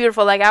just so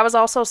beautiful. Like I was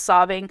also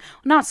sobbing,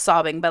 not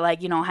sobbing, but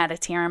like had a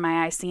tear in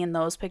my eye seeing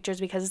those pictures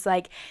because it's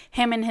like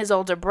him and his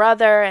older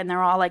brother, and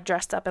they're all like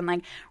dressed up in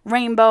like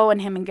rainbow,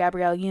 and him and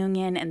Gabrielle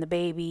Union and the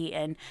baby,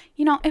 and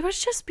it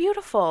was just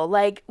beautiful.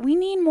 Like we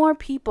need more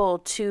people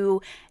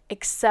to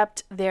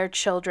accept their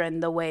children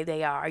the way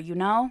they are,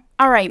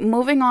 All right,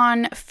 moving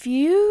on.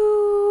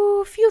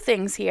 Few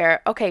things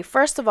here. Okay,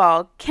 first of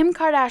all, Kim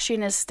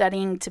Kardashian is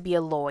studying to be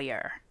a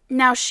lawyer.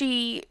 Now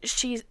she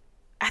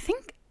I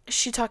think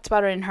she talked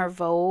about it in her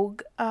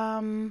Vogue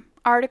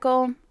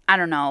article. I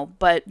don't know,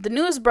 but the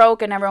news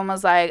broke and everyone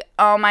was like,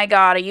 "Oh my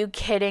god, are you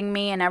kidding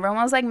me?" And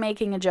everyone was like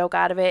making a joke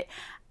out of it.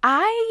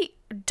 I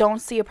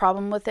don't see a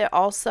problem with it.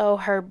 Also,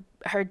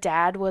 her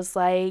dad was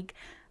like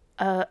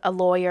a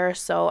lawyer,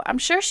 so I'm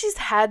sure she's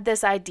had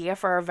this idea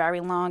for a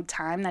very long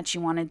time that she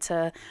wanted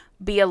to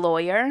be a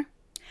lawyer.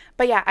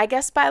 But yeah, I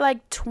guess by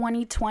like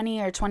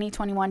 2020 or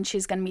 2021,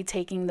 she's going to be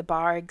taking the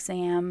bar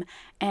exam.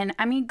 And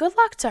I mean, good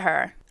luck to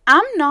her.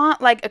 I'm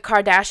not like a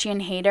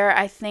Kardashian hater.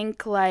 I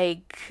think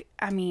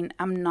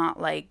I'm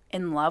not like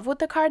in love with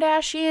the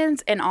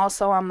Kardashians. And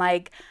also I'm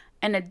like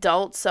an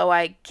adult, so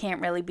I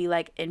can't really be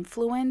like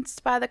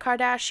influenced by the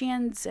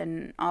Kardashians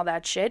and all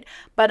that shit.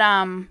 But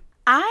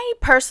I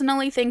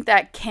personally think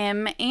that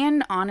Kim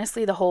and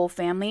honestly the whole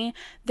family,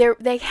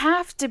 they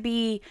have to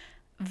be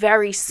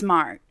very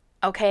smart.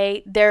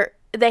 Okay,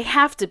 they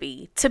have to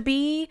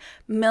be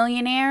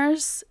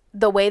millionaires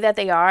the way that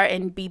they are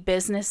and be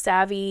business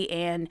savvy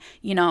and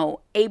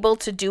able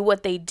to do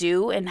what they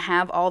do and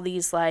have all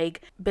these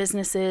like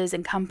businesses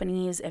and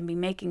companies and be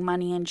making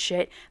money and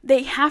shit.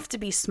 They have to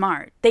be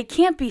smart. They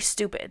can't be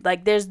stupid.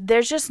 Like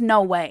there's just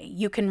no way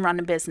you can run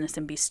a business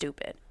and be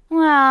stupid.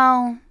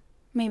 Well,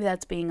 maybe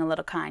that's being a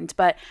little kind,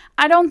 but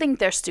I don't think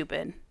they're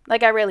stupid.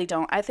 Like I really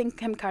don't. I think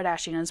Kim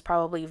Kardashian is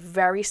probably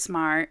very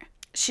smart.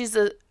 She's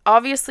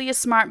obviously a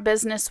smart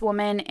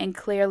businesswoman, and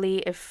clearly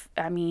if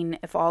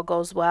all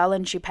goes well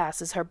and she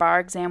passes her bar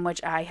exam,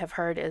 which I have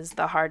heard is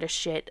the hardest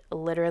shit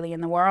literally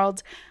in the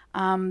world,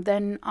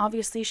 then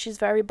obviously she's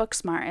very book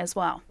smart as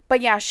well.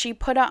 But yeah, she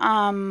put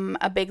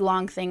a big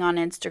long thing on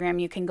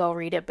Instagram. You can go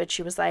read it, but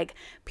she was like,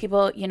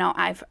 people,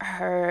 I've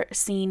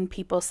seen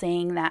people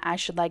saying that I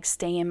should like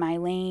stay in my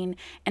lane,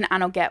 and I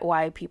don't get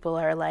why people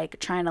are like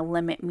trying to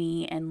limit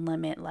me and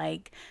limit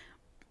like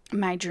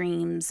my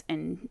dreams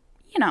and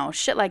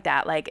shit like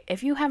that. Like,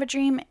 if you have a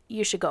dream,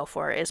 you should go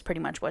for it, is pretty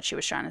much what she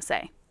was trying to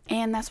say.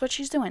 And that's what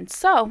she's doing.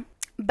 So,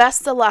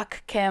 best of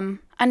luck,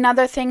 Kim.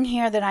 Another thing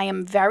here that I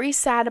am very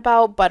sad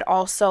about, but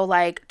also,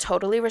 like,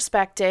 totally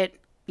respect it.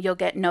 You'll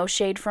get no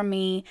shade from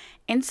me.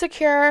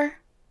 Insecure,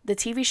 the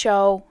TV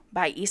show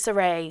by Issa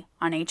Rae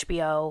on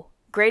HBO.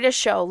 Greatest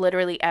show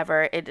literally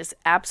ever. It is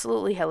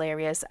absolutely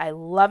hilarious. I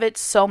love it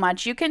so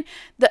much. The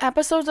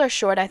episodes are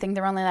short. I think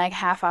they're only like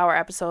half-hour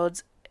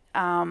episodes.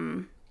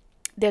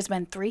 There's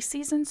been 3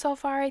 seasons so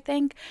far, I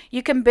think.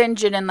 You can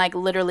binge it in like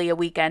literally a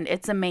weekend.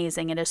 It's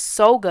amazing. It is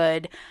so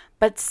good.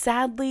 But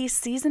sadly,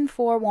 season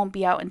 4 won't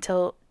be out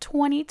until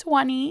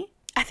 2020.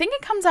 I think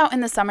it comes out in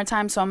the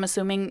summertime, so I'm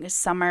assuming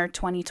summer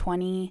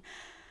 2020.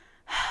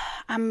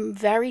 I'm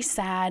very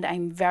sad.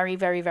 I'm very,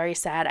 very, very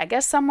sad. I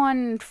guess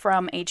someone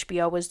from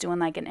HBO was doing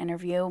like an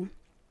interview,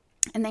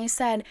 and they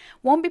said,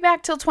 won't be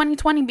back till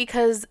 2020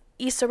 because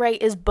Issa Rae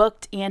is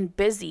booked and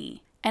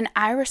busy. And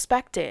I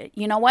respect it.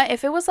 You know what?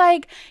 If it was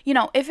like,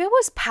 if it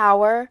was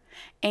Power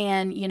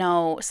and,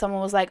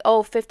 someone was like,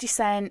 oh, 50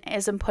 Cent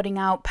isn't putting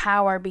out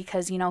Power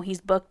because, he's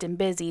booked and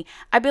busy,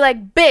 I'd be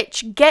like,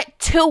 bitch, get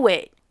to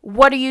it.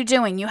 What are you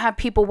doing? You have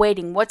people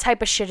waiting. What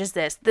type of shit is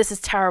this? This is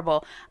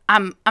terrible.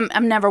 I'm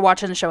never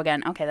watching the show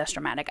again. Okay, that's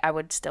dramatic. I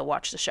would still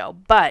watch the show.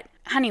 But,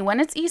 honey, when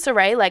it's Issa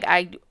Rae, like,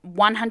 I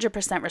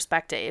 100%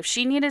 respect it. If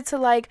she needed to,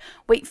 like,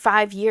 wait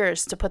 5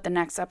 years to put the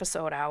next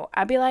episode out,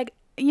 I'd be like,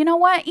 you know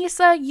what,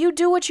 Issa, you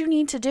do what you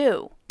need to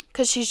do.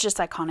 Because she's just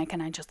iconic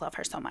and I just love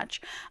her so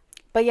much.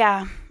 But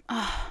yeah,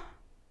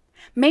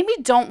 maybe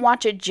don't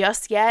watch it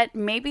just yet.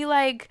 Maybe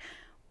like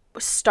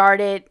start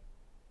it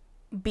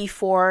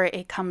before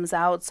it comes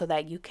out so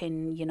that you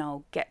can,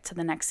 get to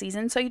the next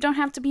season. So you don't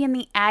have to be in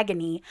the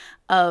agony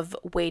of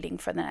waiting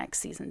for the next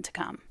season to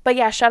come. But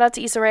yeah, shout out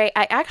to Issa Rae.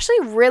 I actually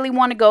really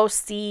want to go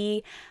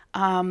see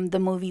the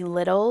movie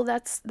Little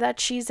that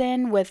she's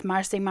in with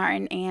Marcy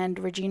Martin and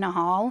Regina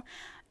Hall.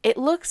 It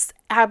looks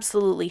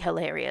absolutely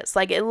hilarious.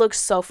 Like, it looks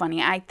so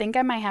funny. I think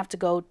I might have to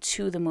go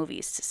to the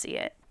movies to see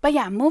it. But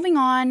yeah, moving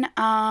on.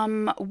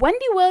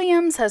 Wendy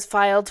Williams has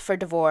filed for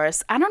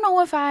divorce. I don't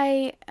know if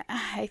I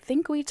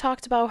think we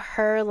talked about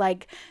her,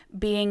 like,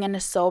 being in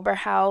a sober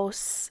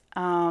house.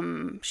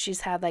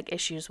 She's had, like,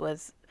 issues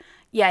with...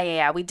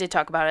 Yeah, we did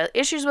talk about it.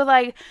 Issues with,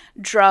 like,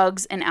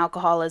 drugs and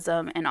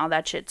alcoholism and all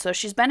that shit. So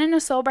she's been in a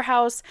sober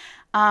house.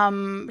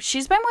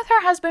 She's been with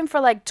her husband for,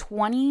 like,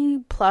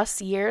 20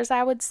 plus years,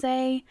 I would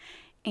say.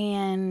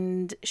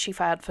 And she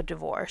filed for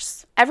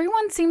divorce.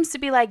 Everyone seems to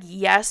be like,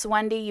 yes,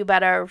 Wendy, you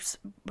better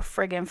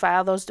friggin'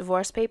 file those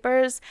divorce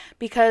papers.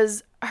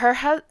 Because her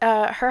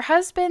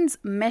husband's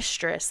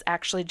mistress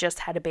actually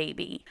just had a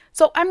baby.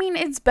 So, I mean,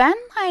 it's been,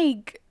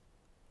 like...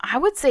 I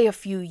would say a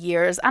few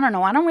years. I don't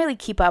know. I don't really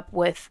keep up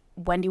with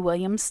Wendy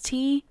Williams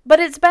tea, but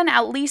it's been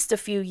at least a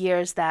few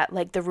years that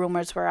like the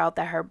rumors were out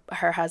that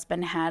her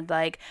husband had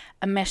like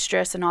a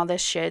mistress and all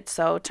this shit.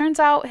 So it turns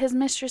out his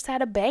mistress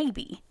had a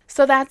baby.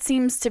 So that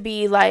seems to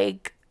be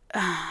like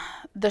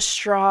the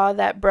straw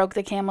that broke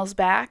the camel's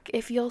back,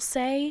 if you'll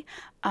say.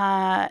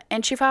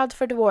 And she filed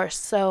for divorce.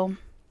 So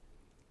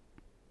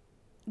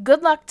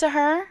good luck to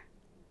her.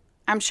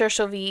 I'm sure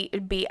she'll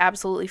be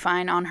absolutely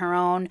fine on her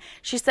own.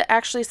 She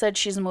actually said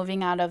she's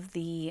moving out of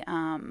the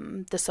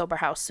sober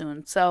house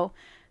soon. So,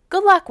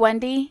 good luck,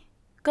 Wendy.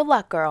 Good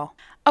luck, girl.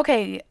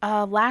 Okay,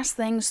 last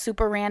thing,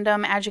 super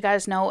random. As you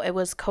guys know, it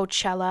was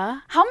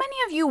Coachella. How many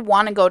of you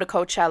want to go to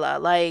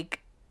Coachella?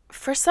 Like,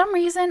 for some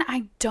reason,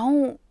 I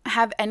don't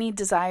have any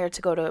desire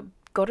to go to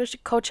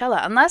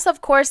Coachella. Unless,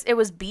 of course, it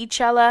was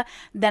Beachella,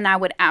 then I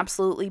would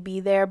absolutely be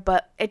there.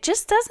 But it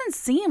just doesn't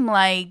seem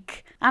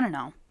like, I don't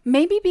know.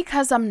 Maybe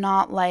because I'm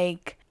not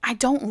like, I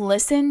don't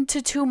listen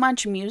to too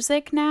much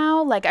music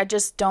now. Like, I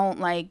just don't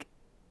like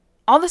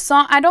all the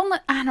song. I don't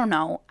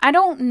know. I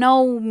don't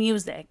know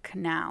music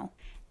now.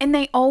 And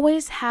they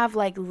always have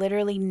like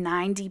literally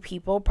 90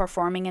 people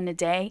performing in a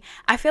day.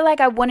 I feel like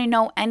I wouldn't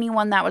know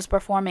anyone that was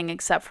performing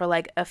except for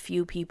like a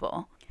few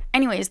people.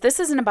 Anyways, this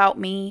isn't about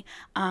me.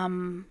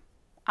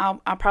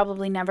 I'll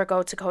probably never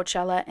go to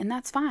Coachella, and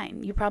that's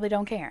fine. You probably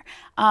don't care.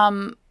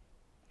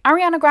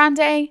 Ariana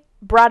Grande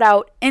brought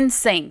out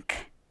NSYNC.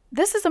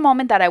 This is a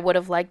moment that I would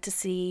have liked to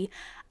see.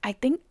 I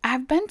think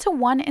I've been to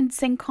one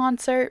NSYNC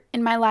concert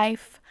in my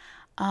life.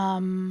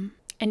 And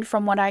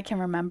from what I can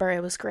remember,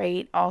 it was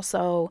great.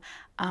 Also,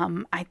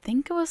 I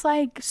think it was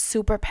like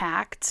super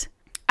packed.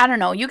 I don't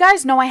know. You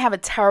guys know I have a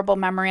terrible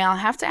memory. I'll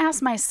have to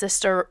ask my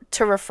sister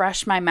to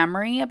refresh my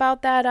memory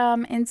about that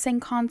NSYNC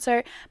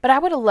concert. But I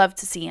would have loved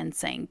to see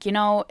NSYNC. You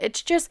know,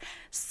 it's just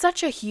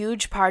such a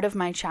huge part of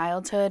my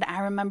childhood. I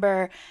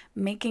remember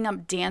making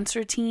up dance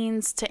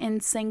routines to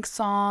NSYNC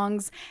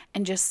songs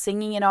and just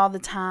singing it all the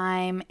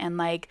time and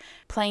like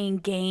playing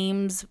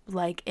games,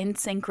 like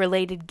NSYNC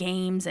related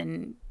games.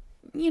 And,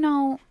 you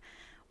know,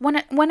 when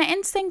an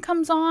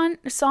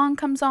NSYNC song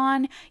comes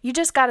on, you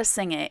just got to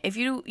sing it.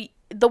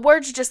 The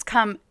words just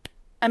come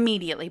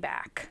immediately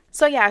back.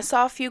 So yeah, I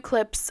saw a few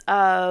clips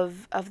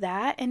of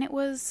that, and it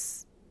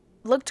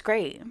looked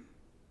great.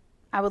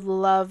 I would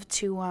love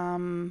to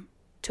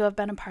have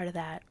been a part of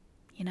that,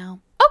 you know?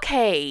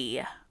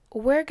 Okay,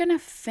 we're gonna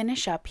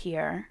finish up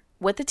here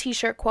with a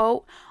t-shirt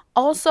quote.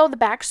 Also, the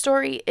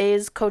backstory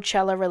is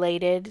Coachella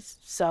related,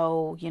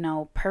 so, you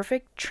know,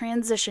 perfect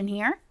transition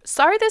here.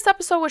 Sorry this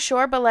episode was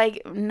short, but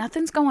like,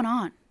 nothing's going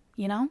on,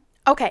 you know?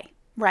 Okay,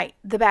 right,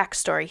 the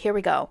backstory, here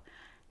we go.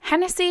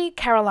 Hennessy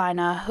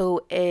Carolina,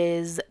 who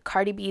is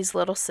Cardi B's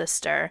little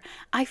sister,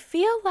 I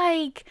feel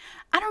like,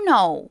 I don't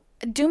know,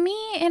 do me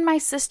and my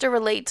sister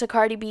relate to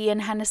Cardi B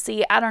and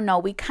Hennessy? I don't know.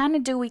 We kind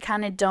of do, we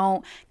kind of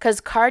don't.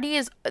 Because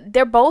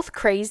they're both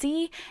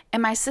crazy,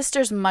 and my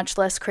sister's much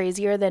less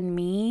crazier than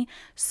me.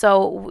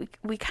 So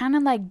we kind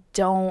of like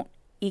don't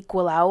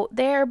equal out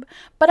there.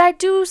 But I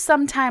do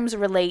sometimes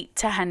relate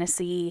to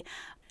Hennessy.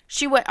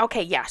 She went to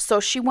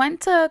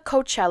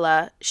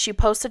Coachella. She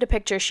posted a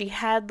picture. She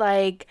had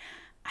like,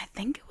 I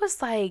think it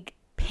was like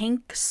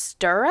pink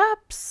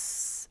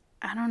stirrups.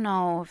 I don't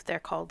know if they're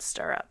called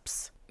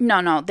stirrups.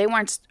 No, they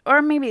weren't.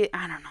 Or maybe,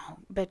 I don't know.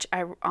 Bitch,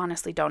 I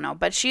honestly don't know.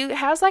 But she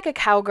has like a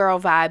cowgirl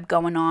vibe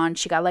going on.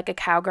 She got like a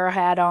cowgirl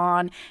hat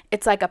on.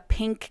 It's like a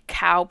pink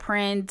cow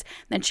print.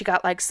 Then she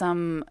got like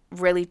some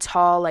really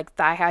tall like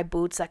thigh-high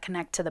boots that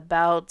connect to the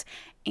belt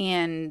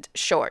and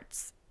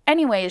shorts.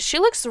 Anyways, she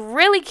looks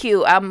really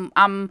cute.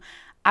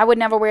 I would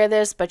never wear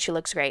this, but she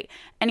looks great.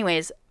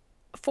 Anyways,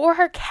 for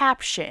her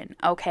caption,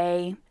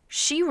 okay,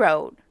 she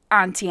wrote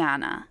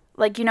Auntiana.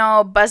 Like, you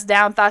know, Bust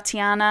Down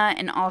Tatiana,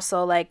 and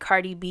also like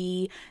Cardi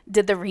B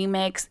did the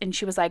remix and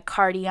she was like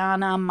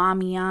Cardiana,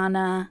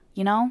 Mamiana,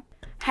 you know?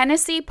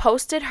 Hennessy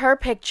posted her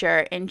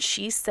picture and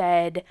she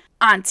said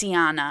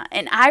Auntiana,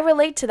 and I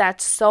relate to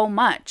that so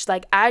much.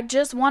 Like, I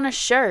just want a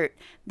shirt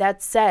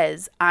that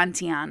says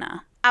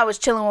Auntiana. I was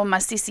chilling with my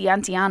CC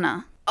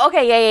Auntiana.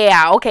 Okay,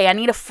 yeah. Okay, I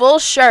need a full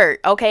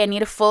shirt. Okay, I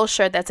need a full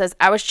shirt that says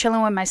I was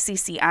chilling with my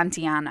CC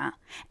Auntiana.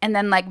 And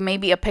then like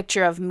maybe a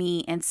picture of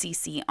me and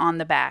CC on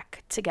the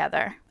back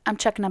together. I'm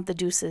checking up the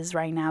deuces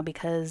right now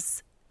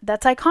because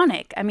that's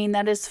iconic. I mean,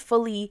 that is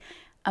fully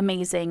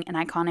amazing and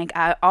iconic.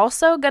 I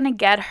also gonna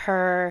get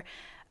her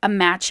a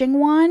matching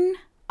one,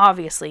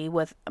 obviously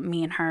with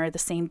me and her, the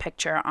same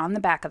picture on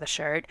the back of the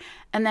shirt.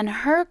 And then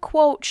her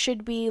quote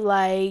should be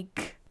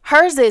like,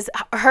 Hers is,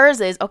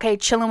 okay,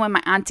 chilling with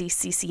my auntie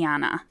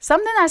Ciciana.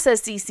 Something that says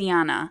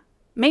Ciciana.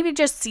 Maybe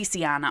just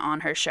Ciciana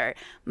on her shirt.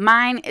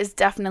 Mine is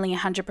definitely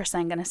 100%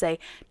 going to say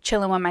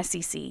chilling with my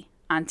Cici,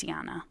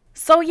 Auntiana.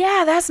 So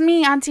yeah, that's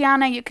me,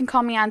 Auntiana. You can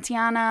call me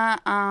Auntiana.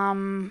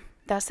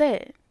 That's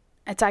it.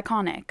 It's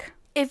iconic.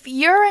 If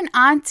you're an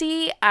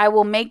auntie, I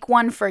will make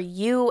one for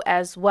you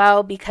as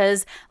well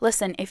because,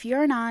 listen, if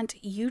you're an aunt,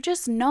 you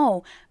just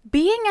know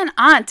being an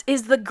aunt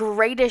is the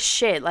greatest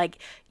shit. Like,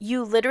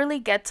 you literally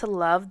get to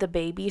love the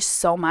baby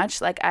so much.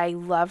 Like, I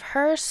love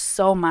her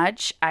so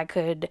much. I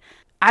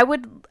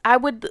would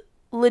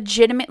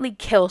legitimately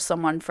kill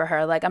someone for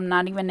her. Like, I'm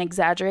not even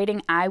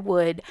exaggerating. I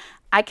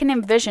can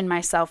envision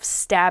myself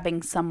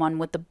stabbing someone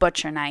with the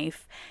butcher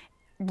knife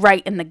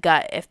right in the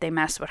gut if they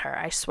mess with her.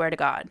 I swear to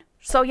God.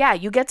 So yeah,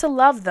 you get to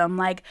love them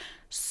like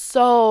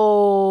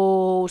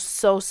so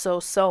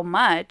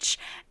much.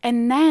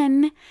 And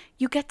then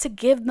you get to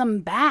give them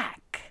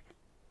back.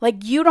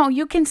 Like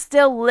you can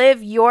still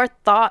live your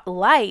thought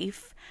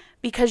life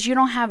because you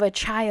don't have a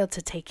child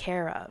to take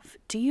care of.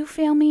 Do you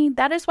feel me?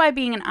 That is why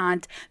being an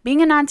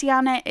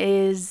Auntiana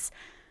is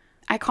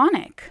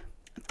iconic.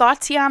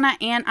 Thoughttiana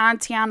and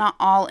Auntiana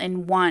all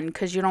in one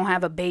because you don't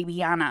have a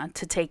babyana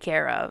to take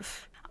care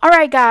of. All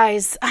right,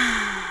 guys.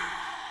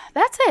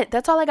 That's it.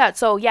 That's all I got.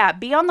 So yeah,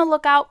 be on the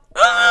lookout.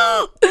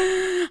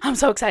 I'm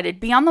so excited.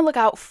 Be on the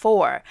lookout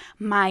for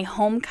my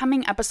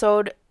homecoming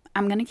episode.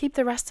 I'm going to keep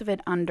the rest of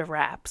it under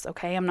wraps,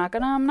 okay? I'm not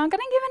going to give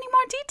any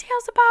more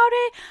details about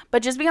it,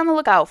 but just be on the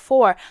lookout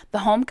for the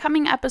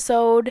homecoming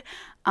episode,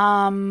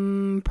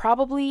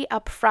 probably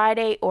up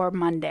Friday or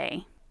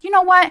Monday. You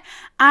know what?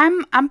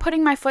 I'm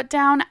putting my foot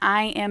down.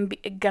 I am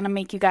going to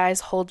make you guys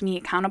hold me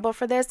accountable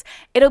for this.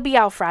 It'll be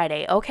out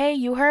Friday, okay?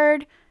 You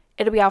heard?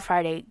 It'll be out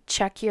Friday.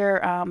 Check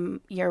your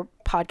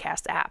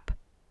podcast app.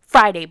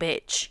 Friday,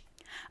 bitch.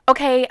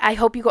 Okay, I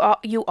hope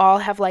you all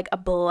have like a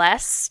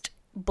blessed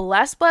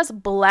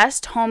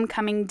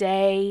homecoming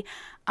day.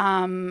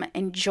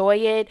 Enjoy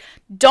it.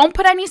 Don't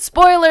put any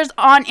spoilers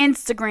on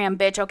Instagram,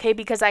 bitch, okay?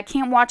 Because I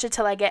can't watch it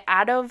till I get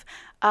out of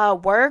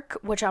work,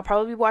 which I'll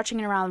probably be watching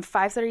it around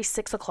 5:30,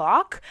 6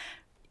 o'clock.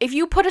 If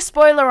you put a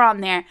spoiler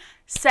on there,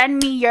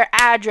 send me your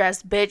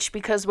address, bitch,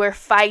 because we're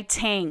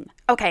fighting.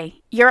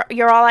 Okay, you're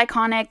all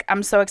iconic.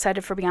 I'm so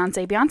excited for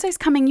Beyonce. Beyonce's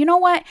coming. You know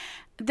what?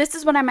 This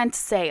is what I meant to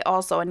say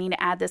also. I need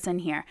to add this in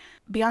here.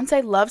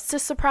 Beyonce loves to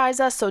surprise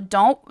us, so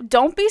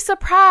don't be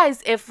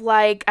surprised if,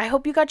 like, I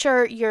hope you got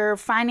your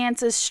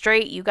finances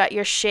straight, you got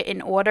your shit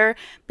in order,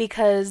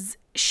 because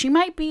she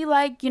might be,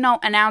 like, you know,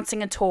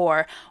 announcing a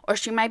tour, or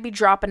she might be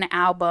dropping an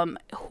album.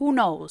 Who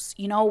knows?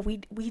 You know, we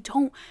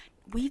don't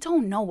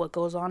know what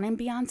goes on in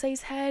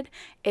Beyonce's head.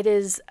 It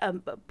is a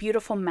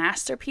beautiful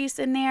masterpiece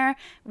in there.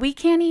 We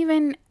can't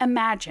even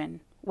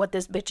imagine what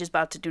this bitch is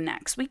about to do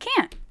next. We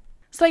can't.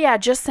 So yeah,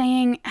 just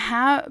saying,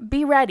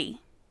 be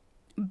ready.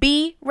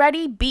 Be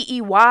ready,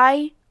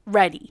 B-E-Y,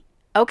 ready.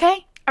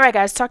 Okay? All right,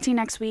 guys, talk to you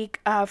next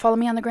week. Follow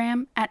me on the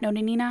gram,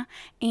 @NonaNina.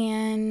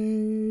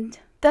 And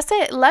that's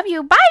it. Love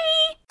you. Bye!